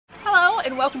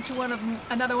and welcome to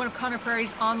another one of Connor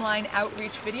Prairie's online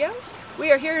outreach videos.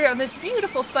 We are here on this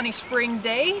beautiful sunny spring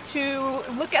day to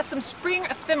look at some spring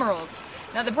ephemerals.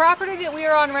 Now the property that we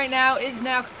are on right now is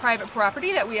now private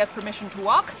property that we have permission to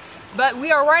walk, but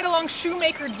we are right along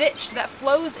Shoemaker Ditch that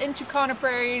flows into Connor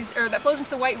Prairie's, or that flows into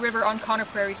the White River on Connor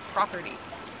Prairie's property.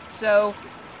 So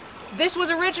this was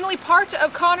originally part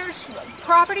of Connor's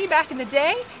property back in the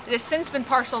day. It has since been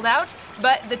parceled out,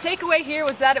 but the takeaway here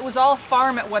was that it was all a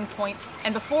farm at one point,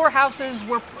 and before houses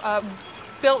were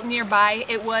built nearby,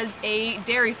 it was a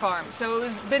dairy farm. So it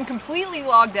was been completely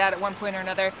logged out at one point or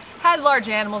another, had large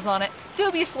animals on it,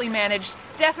 dubiously managed,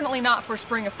 definitely not for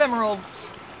spring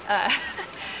ephemerals.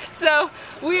 So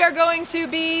we are going to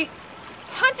be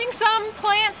hunting some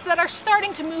plants that are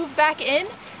starting to move back in.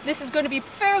 This is going to be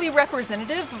fairly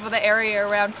representative of the area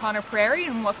around Connor Prairie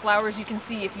and what flowers you can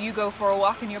see if you go for a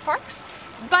walk in your parks,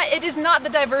 but it is not the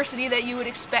diversity that you would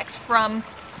expect from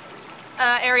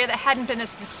an area that hadn't been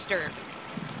as disturbed.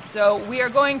 So we are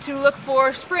going to look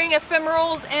for spring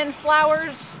ephemerals and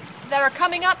flowers that are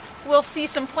coming up. We'll see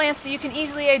some plants that you can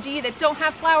easily ID that don't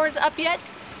have flowers up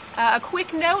yet. A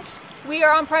quick note, we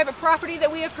are on private property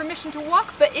that we have permission to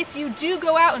walk, but if you do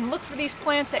go out and look for these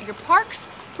plants at your parks,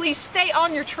 please stay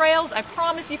on your trails. I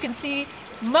promise you can see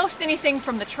most anything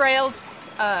from the trails.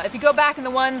 If you go back in the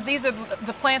ones, these are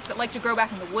the plants that like to grow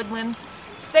back in the woodlands.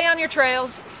 Stay on your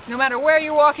trails. No matter where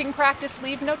you're walking, practice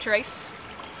leave no trace.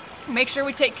 Make sure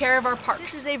we take care of our parks.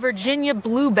 This is a Virginia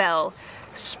bluebell.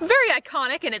 It's very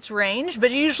iconic in its range,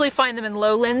 but you usually find them in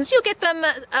lowlands. You'll get them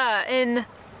in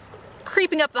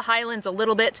creeping up the highlands a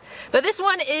little bit, but this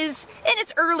one is in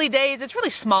its early days. It's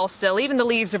really small still. Even the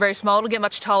leaves are very small. It'll get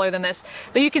much taller than this,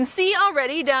 but you can see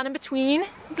already down in between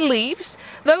the leaves,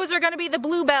 those are going to be the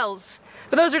bluebells,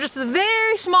 but those are just the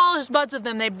very smallest buds of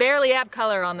them. They barely have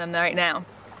color on them right now.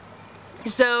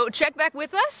 So check back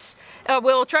with us.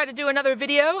 We'll try to do another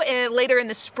video later in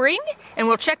the spring, and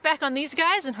we'll check back on these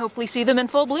guys and hopefully see them in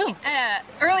full bloom.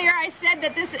 Earlier I said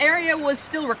that this area was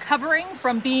still recovering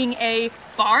from being a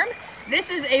farm.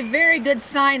 This is a very good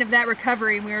sign of that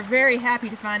recovery. We are very happy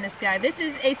to find this guy. This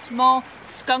is a small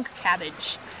skunk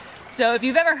cabbage. So if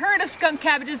you've ever heard of skunk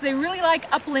cabbages, they really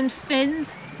like upland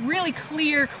fens, really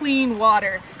clear, clean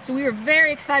water. So we were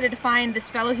very excited to find this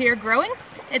fellow here growing.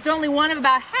 It's only one of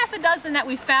about half a dozen that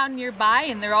we found nearby,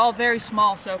 and they're all very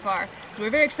small so far. So we're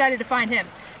very excited to find him.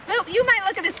 But you might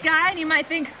look at this guy and you might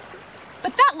think,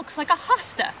 but that looks like a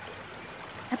hosta.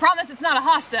 I promise it's not a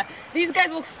hosta. These guys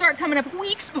will start coming up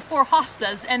weeks before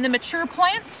hostas, and the mature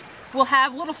plants will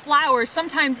have little flowers,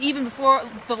 sometimes even before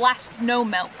the last snow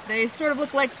melts. They sort of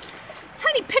look like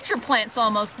tiny pitcher plants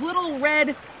almost, little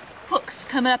red hooks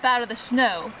coming up out of the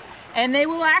snow. And they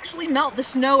will actually melt the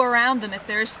snow around them if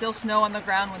there is still snow on the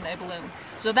ground when they bloom.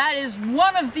 So that is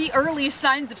one of the earliest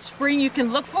signs of spring you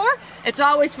can look for. It's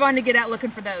always fun to get out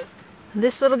looking for those.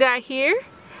 This little guy here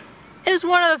is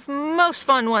one of the most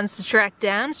fun ones to track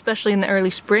down, especially in the early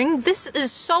spring. This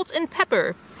is salt and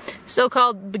pepper, so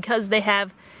called because they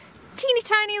have teeny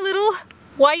tiny little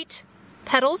white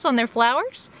petals on their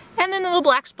flowers and then little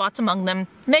black spots among them.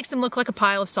 Makes them look like a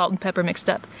pile of salt and pepper mixed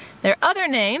up. Their other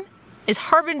name is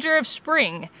harbinger of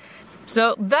spring.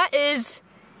 So that is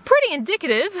pretty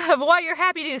indicative of why you're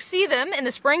happy to see them in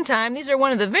the springtime. These are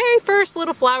one of the very first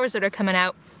little flowers that are coming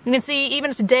out. You can see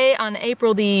even today on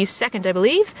April the 2nd, I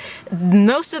believe,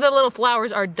 most of the little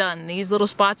flowers are done. These little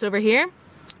spots over here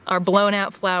are blown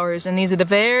out flowers, and these are the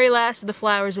very last of the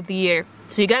flowers of the year.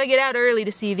 So you gotta get out early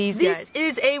to see these guys.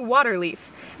 This is a water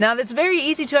leaf. Now it's very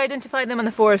easy to identify them on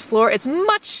the forest floor. It's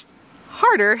much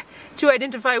harder to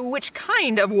identify which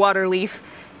kind of water leaf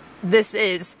this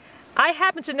is. I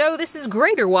happen to know this is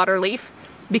greater water leaf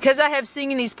because I have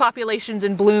seen these populations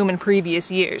in bloom in previous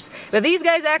years. But these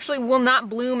guys actually will not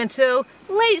bloom until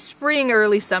late spring,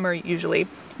 early summer usually.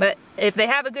 But if they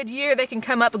have a good year, they can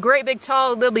come up a great big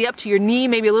tall, they'll be up to your knee,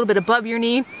 maybe a little bit above your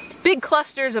knee. Big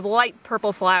clusters of light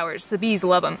purple flowers. The bees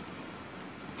love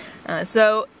them.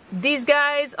 So these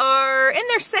guys are in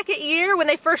their second year. When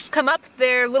they first come up,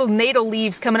 their little natal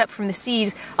leaves coming up from the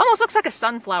seed almost looks like a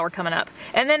sunflower coming up.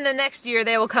 And then the next year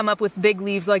they will come up with big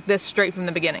leaves like this straight from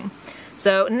the beginning.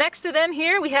 So next to them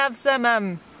here we have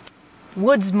some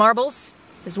woods marbles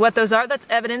is what those are. That's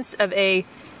evidence of a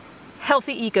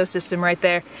healthy ecosystem right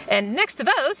there. And next to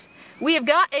those we have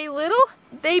got a little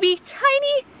baby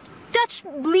tiny Dutch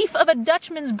leaf of a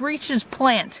Dutchman's breeches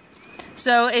plant.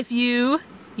 So if you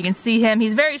can see him,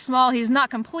 he's very small, he's not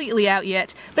completely out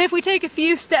yet. But if we take a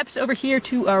few steps over here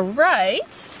to our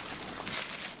right,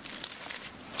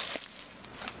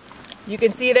 you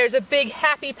can see there's a big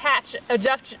happy patch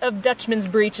of Dutchman's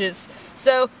breeches.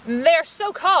 So they're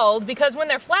so called because when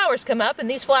their flowers come up, and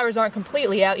these flowers aren't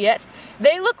completely out yet,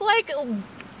 they look like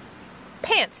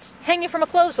pants hanging from a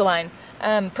clothesline.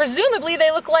 Presumably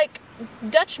they look like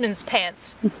Dutchman's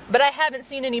pants, but I haven't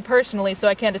seen any personally, so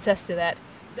I can't attest to that.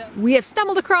 So we have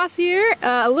stumbled across here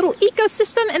a little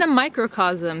ecosystem and a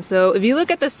microcosm. So if you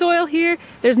look at the soil here,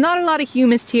 there's not a lot of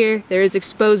humus here. There is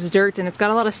exposed dirt and it's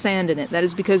got a lot of sand in it. That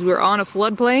is because we're on a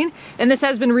floodplain, and this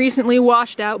has been recently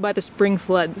washed out by the spring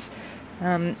floods.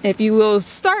 If you will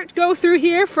go through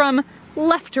here from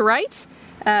left to right,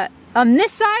 on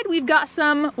this side we've got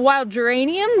some wild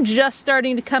geranium just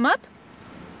starting to come up.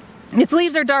 Its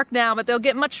leaves are dark now, but they'll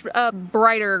get much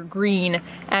brighter green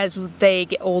as they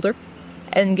get older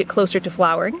and get closer to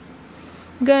flowering.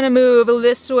 I'm gonna move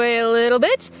this way a little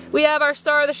bit. We have our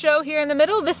star of the show here in the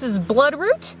middle. This is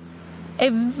bloodroot, a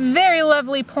very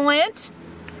lovely plant.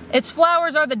 Its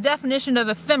flowers are the definition of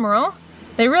ephemeral.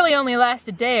 They really only last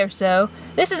a day or so.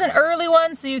 This is an early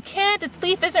one, so you can't, its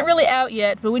leaf isn't really out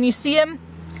yet, but when you see them,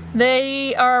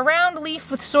 they are a round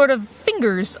leaf with sort of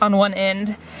fingers on one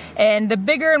end. And the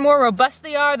bigger and more robust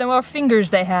they are, the more fingers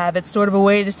they have. It's sort of a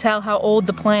way to tell how old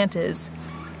the plant is.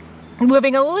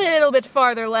 Moving a little bit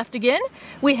farther left again,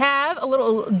 we have a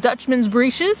little Dutchman's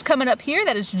breeches coming up here.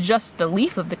 That is just the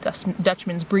leaf of the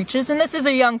Dutchman's breeches, and this is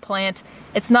a young plant.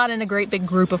 It's not in a great big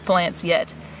group of plants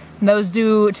yet. Those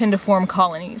do tend to form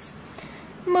colonies.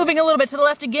 Moving a little bit to the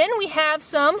left again, we have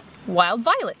some wild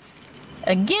violets.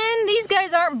 Again, these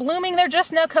guys aren't blooming, they're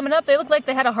just now coming up. They look like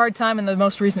they had a hard time in the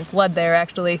most recent flood there,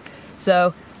 actually.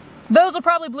 So, those will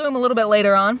probably bloom a little bit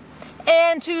later on.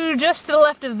 And to just the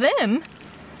left of them,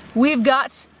 we've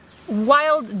got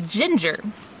wild ginger.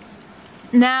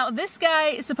 Now, this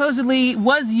guy supposedly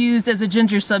was used as a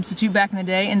ginger substitute back in the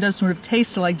day and does sort of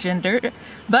taste like ginger,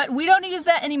 but we don't use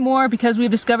that anymore because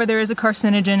we've discovered there is a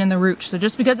carcinogen in the root. So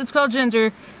just because it's called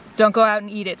ginger, don't go out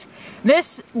and eat it.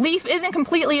 This leaf isn't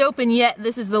completely open yet.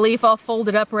 This is the leaf all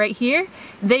folded up right here.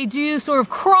 They do sort of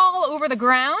crawl over the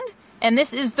ground, and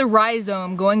this is the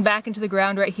rhizome going back into the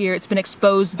ground right here. It's been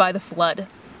exposed by the flood.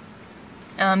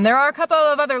 There are a couple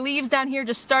of other leaves down here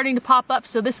just starting to pop up,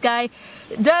 so this guy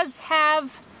does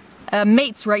have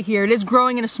mates right here. It is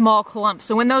growing in a small clump,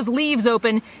 so when those leaves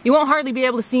open, you won't hardly be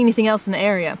able to see anything else in the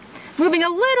area. Moving a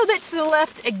little bit to the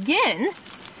left again,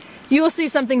 you will see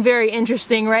something very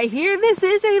interesting right here. This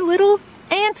is a little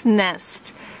ant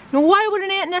nest. Now, why would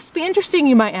an ant nest be interesting,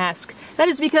 you might ask? That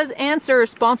is because ants are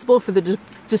responsible for the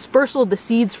dispersal of the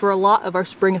seeds for a lot of our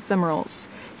spring ephemerals.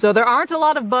 So there aren't a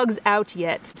lot of bugs out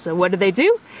yet. So what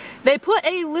do? They put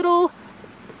a little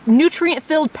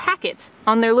nutrient-filled packet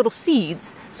on their little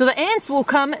seeds. So the ants will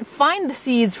come and find the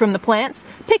seeds from the plants,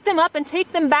 pick them up and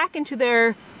take them back into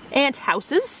their ant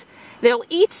houses. They'll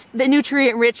eat the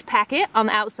nutrient-rich packet on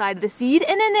the outside of the seed,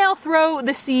 and then they'll throw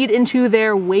the seed into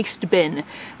their waste bin.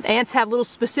 The ants have little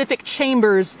specific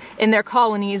chambers in their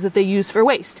colonies that they use for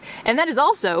waste. And that is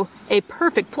also a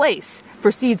perfect place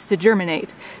for seeds to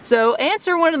germinate. So ants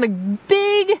are one of the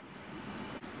big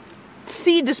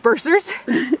seed dispersers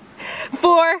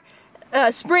for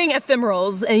spring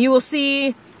ephemerals, and you will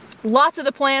see lots of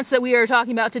the plants that we are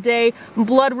talking about today,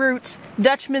 bloodroot,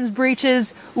 Dutchman's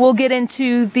breeches. We'll get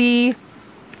into the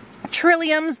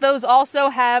trilliums. Those also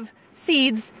have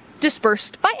seeds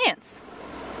dispersed by ants.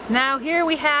 Now here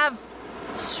we have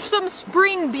some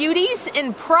spring beauties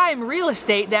in prime real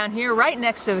estate down here right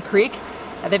next to the creek.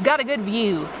 They've got a good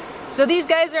view. So these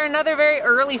guys are another very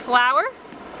early flower.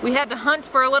 We had to hunt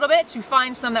for a little bit to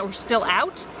find some that were still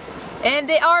out. And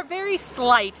they are very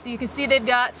slight. You can see they've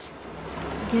got,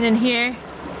 get in here,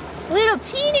 little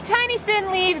teeny tiny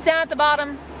thin leaves down at the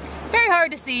bottom. Very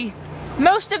hard to see.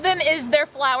 Most of them is their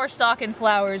flower stalk and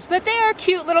flowers, but they are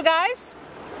cute little guys.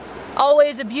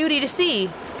 Always a beauty to see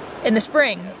in the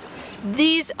spring.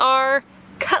 These are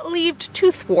cut-leaved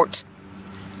toothwort.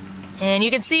 And you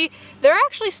can see they're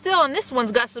actually still on this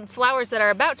one's got some flowers that are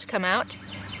about to come out,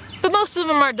 but most of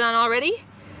them are done already.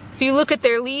 If you look at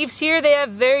their leaves here, they have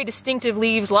very distinctive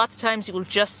leaves. Lots of times you will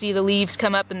just see the leaves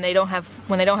come up and when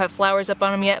they don't have flowers up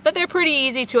on them yet, but they're pretty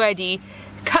easy to ID.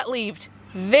 Cut-leaved,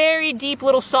 very deep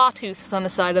little sawtooths on the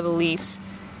side of the leaves.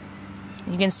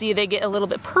 You can see they get a little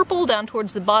bit purple down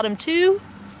towards the bottom too.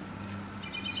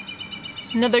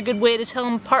 Another good way to tell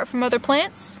them apart from other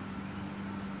plants.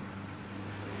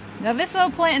 Now this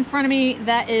little plant in front of me,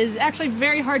 that is actually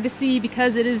very hard to see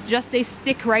because it is just a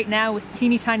stick right now with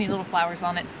teeny tiny little flowers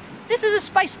on it. This is a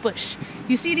spice bush.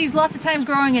 You see these lots of times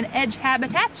growing in edge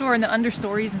habitats or in the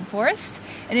understories in forest.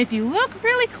 And if you look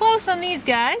really close on these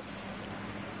guys,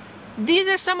 these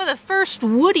are some of the first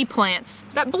woody plants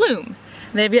that bloom.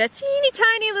 They've got teeny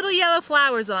tiny little yellow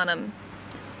flowers on them.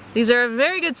 These are a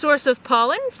very good source of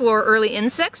pollen for early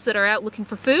insects that are out looking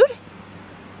for food.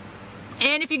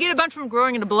 And if you get a bunch of them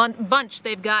growing in a bunch,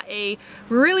 they've got a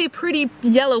really pretty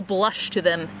yellow blush to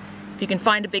them, if you can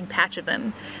find a big patch of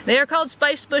them. They are called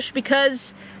spice bush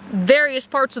because various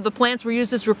parts of the plants were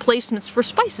used as replacements for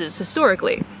spices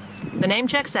historically. The name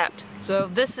checks out. So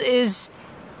this is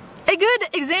a good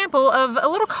example of a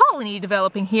little colony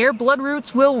developing here.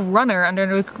 Bloodroots will run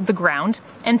under the ground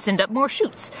and send up more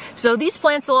shoots. So these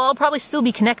plants will all probably still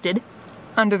be connected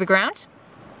under the ground.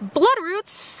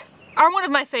 Bloodroots are one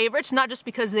of my favorites, not just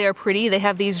because they are pretty, they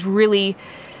have these really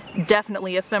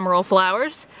definitely ephemeral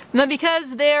flowers, but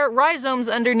because their rhizomes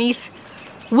underneath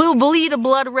will bleed a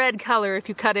blood red color if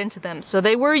you cut into them. So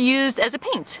they were used as a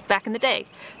paint back in the day.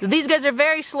 So these guys are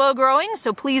very slow growing,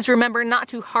 so please remember not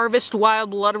to harvest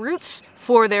wild bloodroots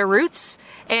for their roots,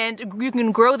 and you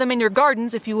can grow them in your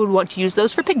gardens if you would want to use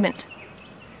those for pigment.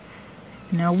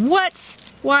 Now what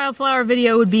wildflower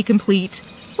video would be complete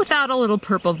without a little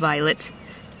purple violet?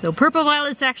 So purple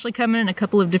violets actually come in a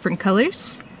couple of different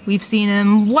colors. We've seen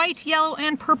them white, yellow,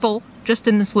 and purple just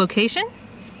in this location.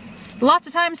 Lots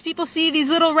of times people see these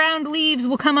little round leaves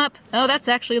will come up. Oh, that's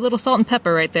actually a little salt and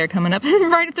pepper right there coming up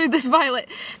right through this violet.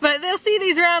 But they'll see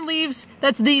these round leaves,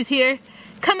 that's these here,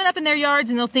 coming up in their yards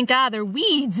and they'll think, ah, they're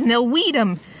weeds and they'll weed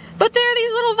them. But they're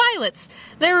these little violets.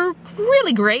 They're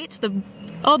really great.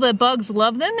 All the bugs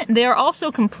love them. They are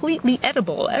also completely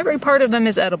edible. Every part of them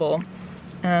is edible.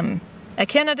 I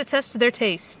cannot attest to their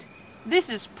taste. This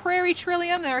is Prairie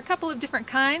Trillium. There are a couple of different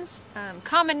kinds.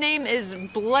 Common name is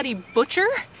Bloody Butcher,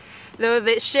 though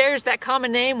it shares that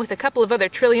common name with a couple of other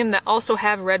trillium that also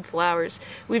have red flowers.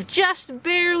 We've just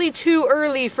barely too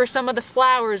early for some of the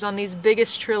flowers on these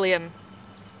biggest trillium.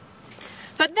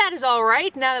 But that is all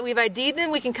right. Now that we've ID'd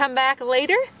them, we can come back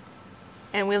later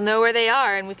and we'll know where they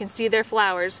are and we can see their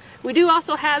flowers. We do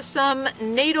also have some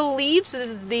natal leaves. So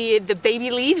this is the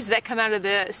baby leaves that come out of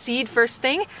the seed first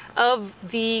thing of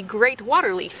the great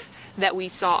water leaf that we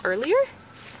saw earlier.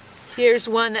 Here's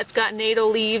one that's got natal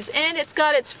leaves and it's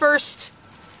got its first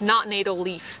not natal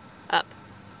leaf up.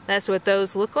 That's what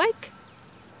those look like.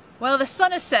 Well, the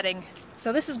sun is setting,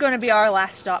 so this is going to be our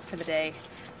last stop for the day.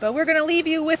 But we're going to leave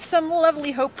you with some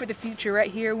lovely hope for the future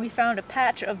right here. We found a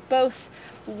patch of both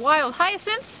wild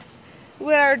hyacinth,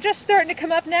 which are just starting to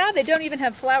come up now. They don't even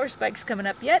have flower spikes coming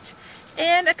up yet.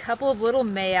 And a couple of little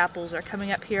May apples are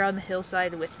coming up here on the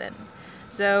hillside with them.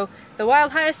 So the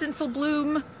wild hyacinths will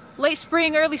bloom late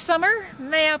spring, early summer.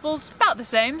 May apples about the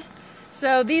same.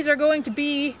 So these are going to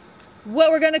be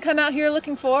what we're going to come out here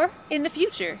looking for in the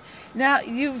future. Now,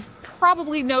 you've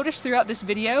probably noticed throughout this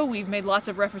video, we've made lots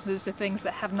of references to things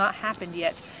that have not happened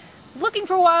yet. Looking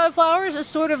for wildflowers is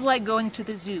sort of like going to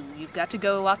the zoo. You've got to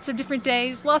go lots of different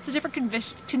days, lots of different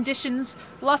conditions,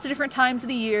 lots of different times of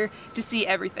the year to see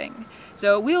everything.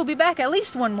 So we'll be back at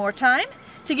least one more time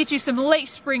to get you some late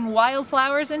spring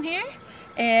wildflowers in here.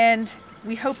 And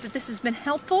we hope that this has been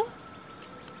helpful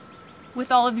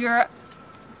with all of your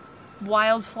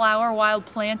wildflower, wild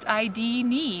plant ID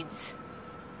needs.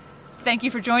 Thank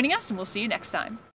you for joining us, and we'll see you next time.